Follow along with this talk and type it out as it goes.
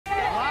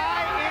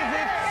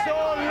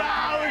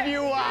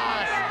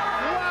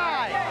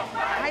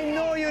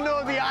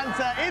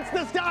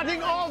the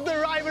starting of the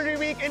rivalry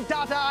week in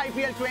Tata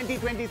IPL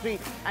 2023.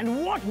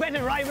 And what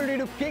better rivalry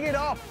to kick it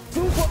off?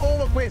 Super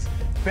over quiz.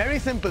 Very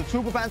simple.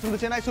 Super fans from the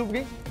Chennai Super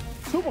Kings,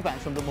 super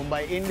fans from the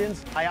Mumbai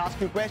Indians. I ask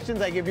you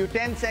questions. I give you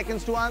 10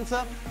 seconds to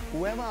answer.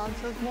 Whoever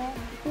answers more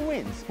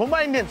wins.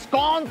 Mumbai Indians.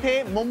 कौन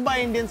थे Mumbai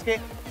Indians के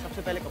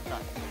सबसे पहले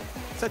कप्तान?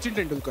 Sachin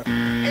Tendulkar.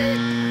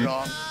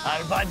 Wrong.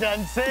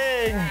 Harbhajan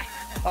Singh.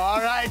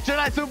 All right.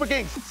 Chennai Super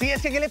Kings.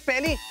 CSK के लिए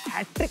पहली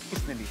hat trick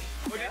किसने ली?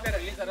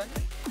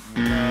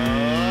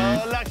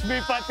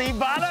 Lakshmipati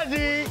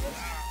Balaji.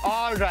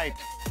 All right.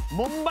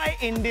 Mumbai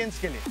Indians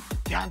के लिए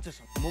ध्यान से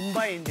सुनो.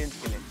 मुंबई इंडियंस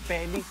के लिए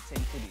पहली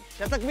सेंचुरी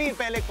शतकवीर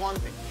पहले कौन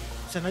थे?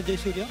 Sanat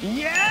Jayasuriya.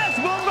 Yes,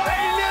 Mumbai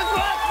Indians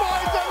first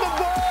points on the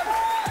board.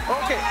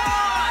 Okay.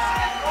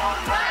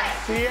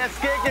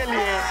 CSK के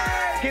लिए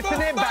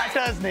कितने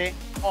बैटर्स ने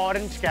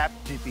ऑरेंज कैप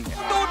जीती है?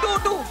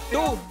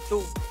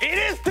 Two. It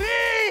is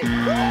 3.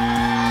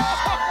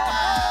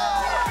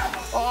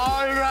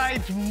 All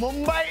right.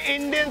 Mumbai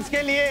Indians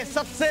के लिए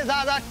सबसे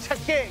ज्यादा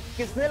छक्के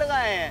किसने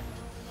लगाए हैं?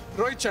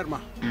 Rohit Sharma.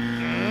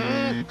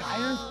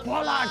 Kyle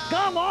Pollard.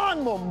 Come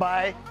on,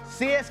 Mumbai.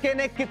 CSK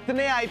ने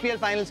कितने IPL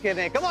फाइनल्स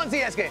खेले हैं? Come on,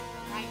 CSK.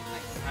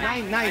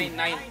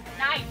 9.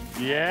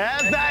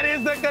 Yes, that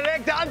is the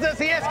correct answer.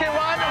 CSK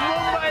won.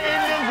 Mumbai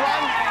Indians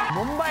won.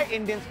 Mumbai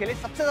Indians के लिए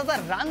सबसे ज्यादा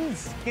runs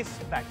किस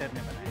बैटर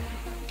ने बनाए?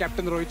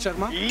 Captain Rohit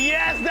Sharma.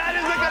 Yes, that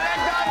is the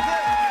correct answer.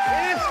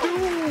 It is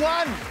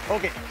 2-1.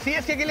 Okay,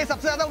 CSK के लिए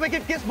सबसे ज्यादा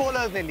विकेट किस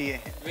बॉलर्स ने लिए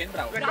हैं?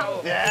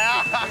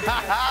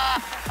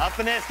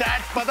 अपने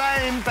स्टैट्स पता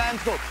है इन फैंस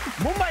को.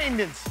 मुंबई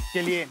इंडियंस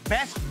के लिए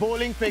बेस्ट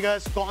बॉलिंग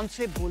फिगर्स कौन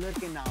से बॉलर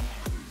के नाम हैं?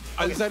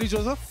 Alzarri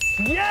Joseph.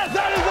 Yes,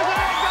 that is the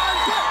correct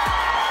answer.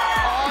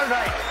 All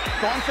right.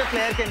 कौन से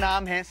प्लेयर के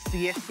नाम हैं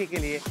CSK के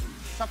लिए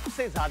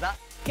सबसे ज्यादा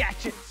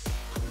catches?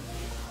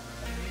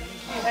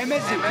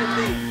 MSG.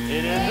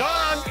 It is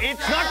wrong.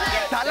 It's not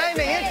Thalai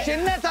नहीं है,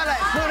 Chennai Thalai.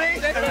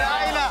 Suresh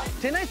Raina.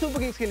 Chennai super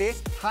Kings के लिए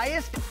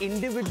हाईएस्ट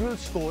इंडिविजुअल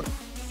स्कोर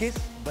किस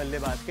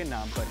बल्लेबाज के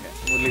नाम पर है?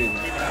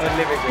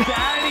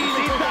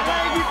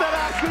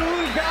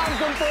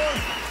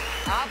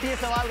 आप ये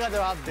सवाल का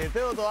जवाब देते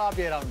हो तो आप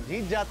ये राउंड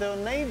जीत जाते हो,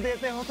 नहीं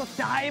देते हो तो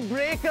टाई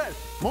ब्रेकर.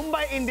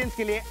 मुंबई इंडियंस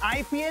के लिए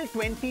IPL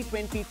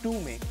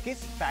 2022 में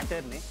किस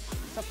बैटर ने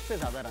सबसे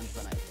ज्यादा रन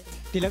बनाए?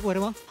 तिलक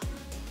वर्मा.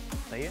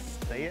 सही है.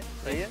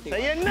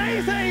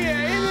 नहीं सही है.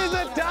 It is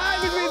a tie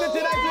between the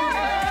Chennai Super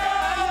Kings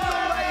and the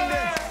Mumbai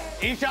Indians.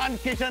 Ishan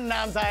Kishan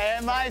नाम था.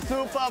 My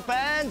super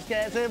fans.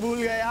 कैसे भूल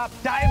गए आप?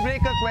 Tie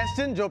breaker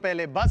question. जो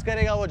पहले बस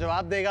करेगा वो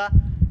जवाब देगा.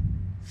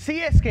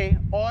 CSK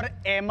और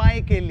MI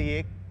के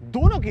लिए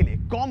दोनों के लिए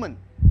कॉमन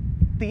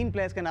 3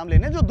 प्लेयर्स के नाम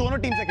लेने जो दोनों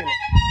टीम से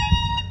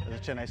खेले.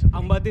 Chennai super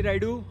Ambati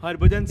Rayudu,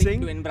 Harbhajan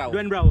Singh,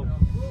 Dwayne Bravo.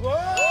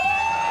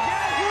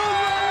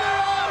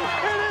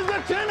 It is the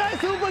Chennai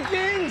Super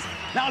Kings.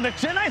 Now the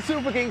Chennai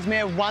Super Kings may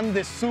have won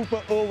this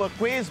super over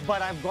quiz,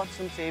 but I've got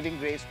some saving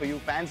grace for you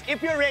fans.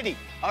 If you're ready,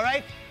 all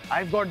right?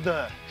 I've got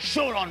the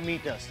showdown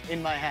meters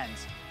in my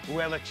hands.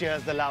 Whoever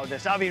cheers the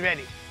loudest. Are we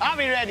ready?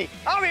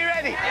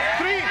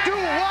 3, 2,